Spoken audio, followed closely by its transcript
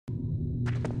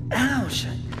Ouch!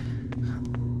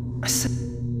 I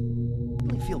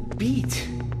suddenly feel beat.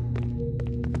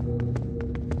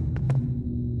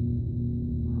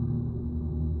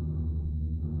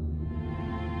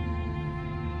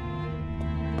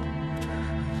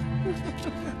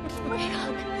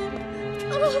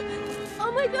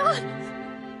 Oh my god!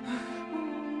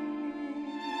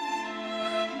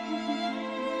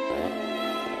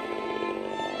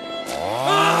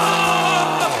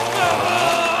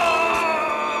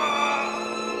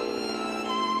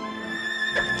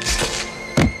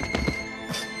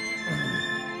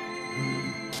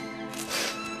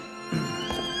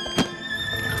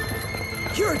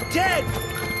 You're dead!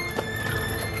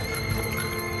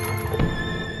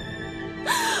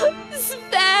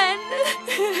 Sven!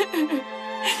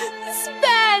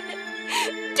 Sven!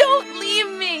 Don't leave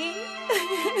me!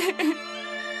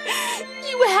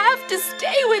 You have to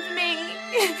stay with me!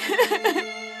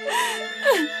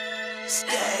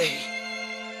 Stay.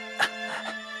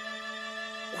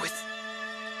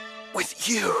 With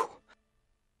you.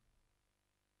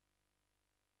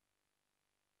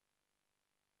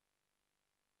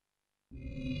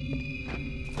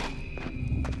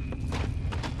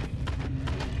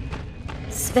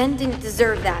 Sven didn't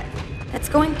deserve that. That's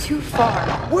going too far.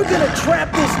 We're gonna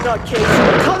trap this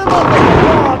nutcase, cut him up like a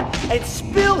log, and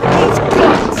spill his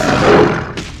guts!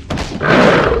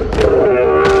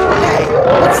 Hey,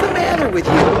 what's the matter with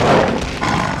you?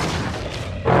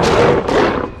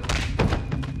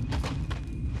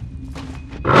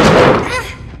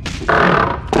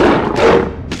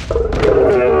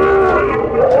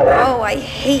 Oh, I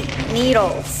hate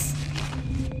needles.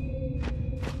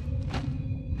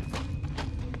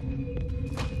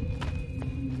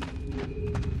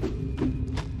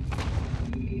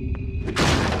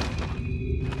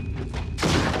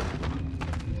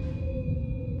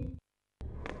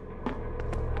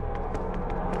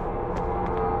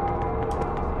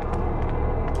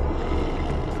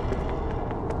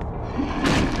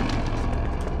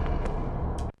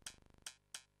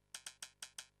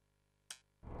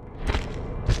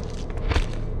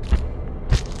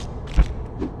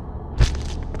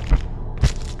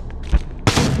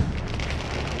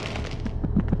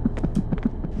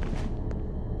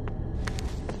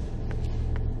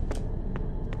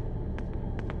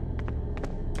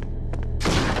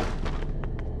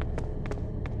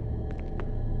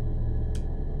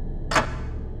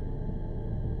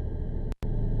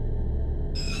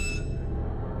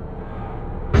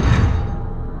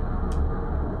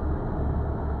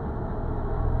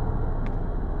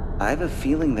 I have a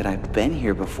feeling that I've been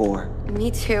here before. Me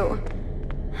too.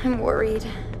 I'm worried.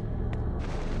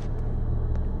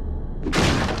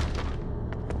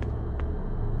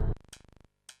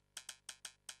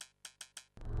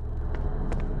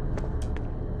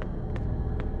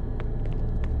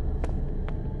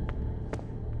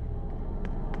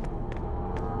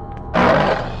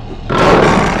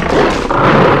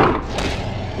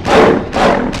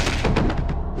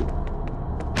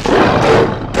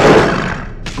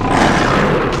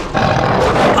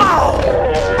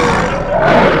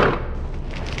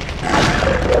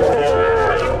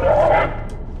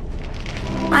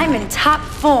 I'm in top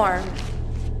form.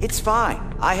 It's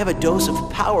fine. I have a dose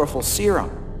of powerful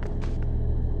serum.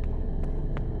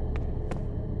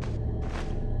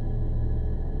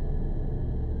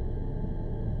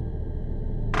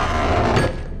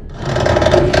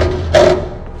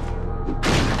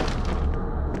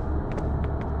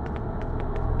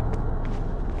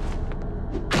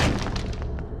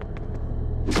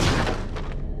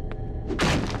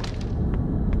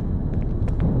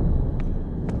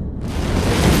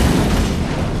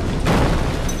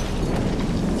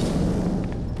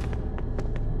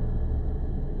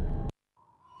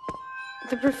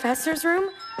 The professor's room?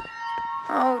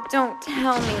 Oh, don't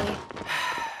tell me.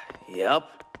 Yep.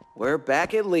 We're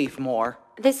back at Leafmore.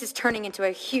 This is turning into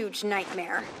a huge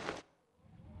nightmare.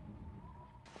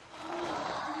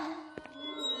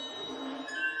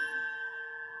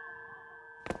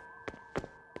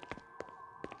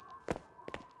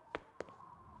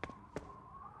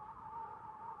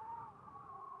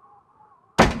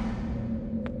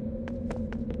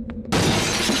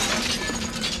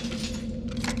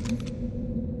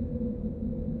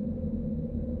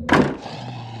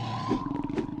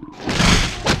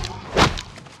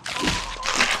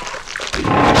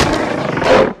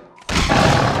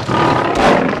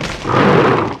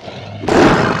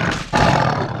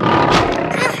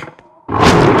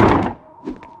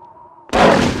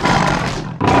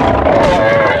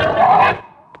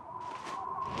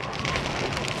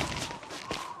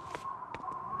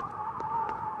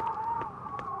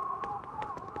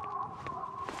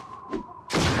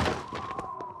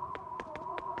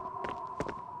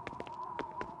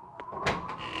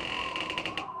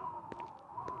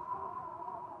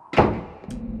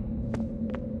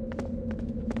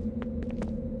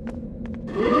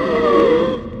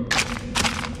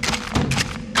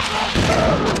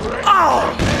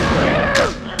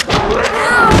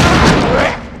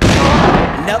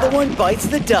 bites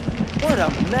the dust. What a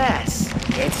mess.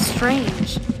 It's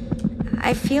strange.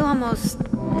 I feel almost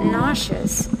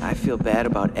nauseous. I feel bad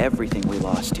about everything we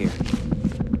lost here.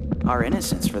 Our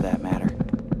innocence, for that matter.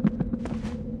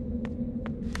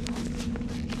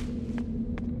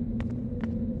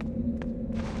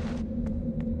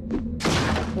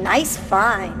 Nice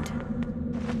find.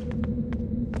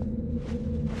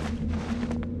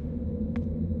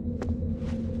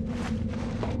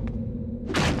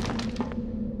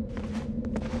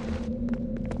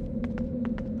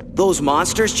 Those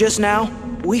monsters just now?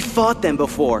 We fought them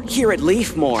before, here at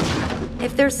Leafmore.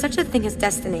 If there's such a thing as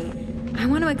destiny, I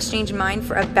want to exchange mine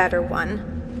for a better one.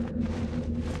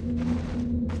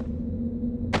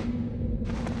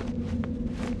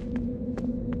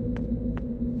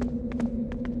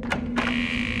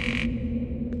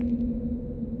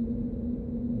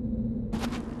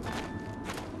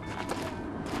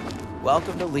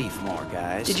 Welcome to Leafmore,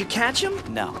 guys. Did you catch him?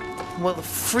 No. Well, the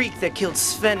freak that killed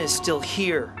Sven is still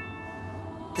here.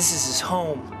 This is his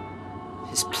home.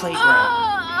 His playground.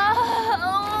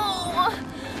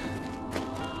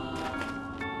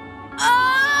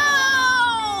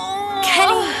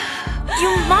 Kenny,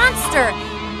 you monster!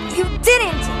 You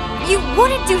didn't! You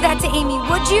wouldn't do that to Amy,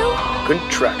 would you?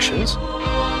 Contractions.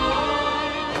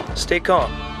 Stay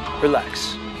calm.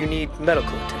 Relax. You need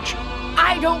medical attention.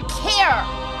 I don't care!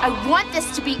 I want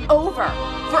this to be over.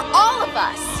 For all of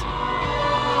us.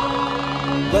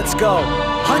 Let's go.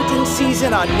 Hunting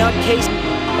season on Nutcase.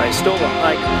 I stole a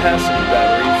high-capacity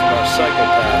battery from our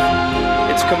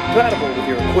psychopath. It's compatible with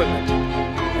your equipment.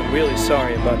 I'm really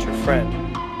sorry about your friend.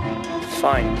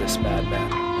 Find this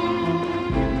madman.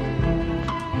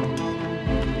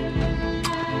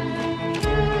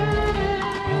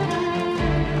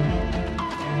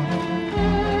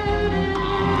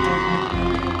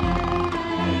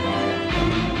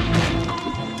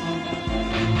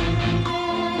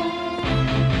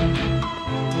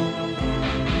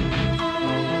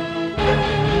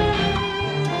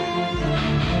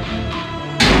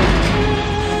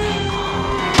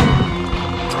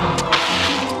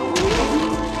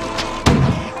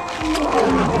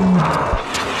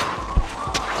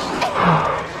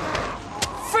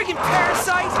 Friggin'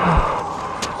 parasite!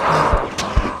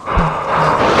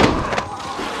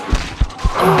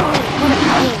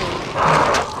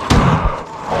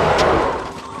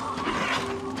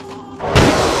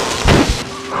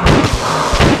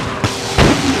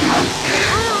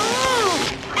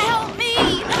 Help me!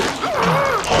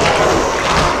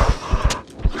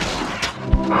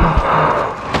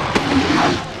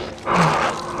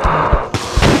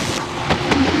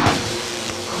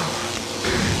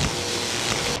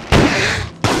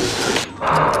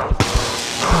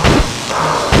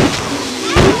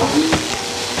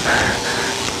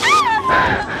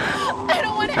 I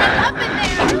don't want to end up in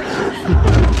there!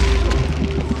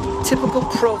 Typical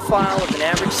profile of an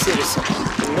average citizen.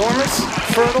 Enormous,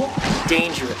 fertile,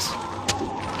 dangerous.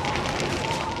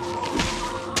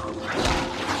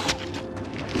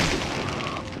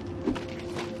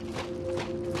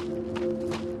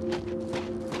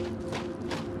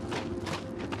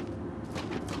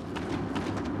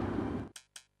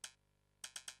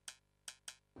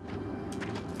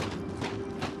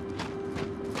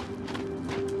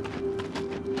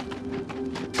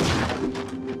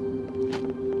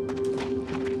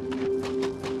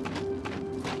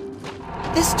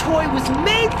 This toy was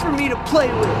made for me to play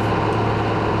with!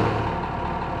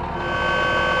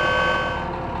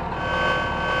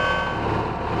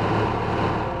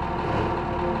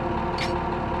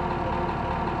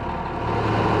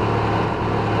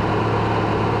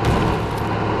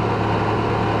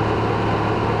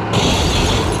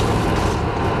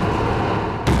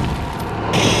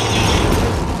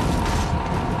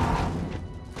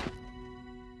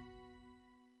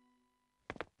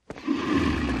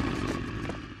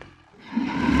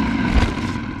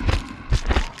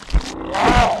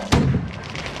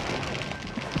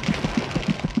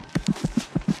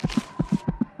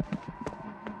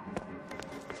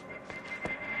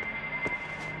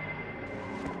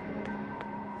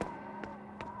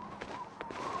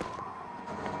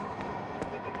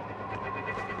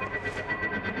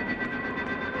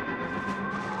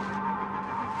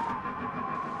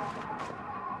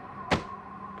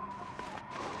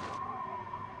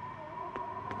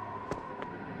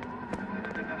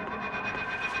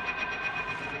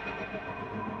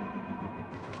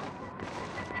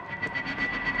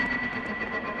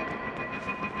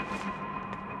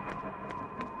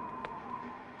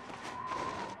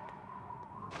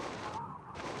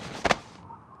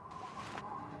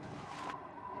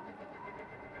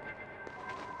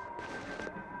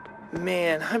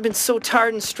 man, I've been so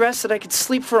tired and stressed that I could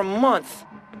sleep for a month.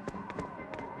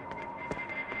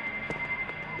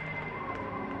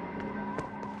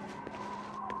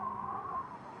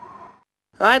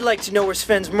 I'd like to know where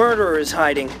Sven's murderer is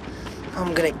hiding.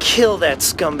 I'm gonna kill that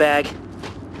scumbag.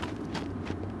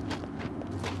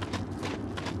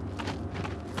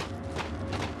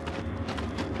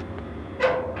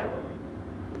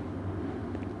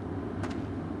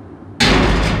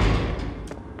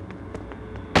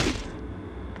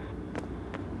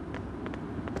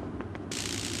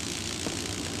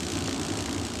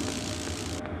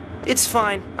 It's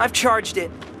fine. I've charged it.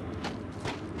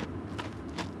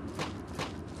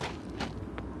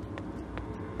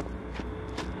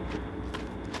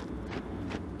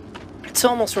 It's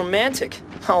almost romantic.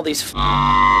 All these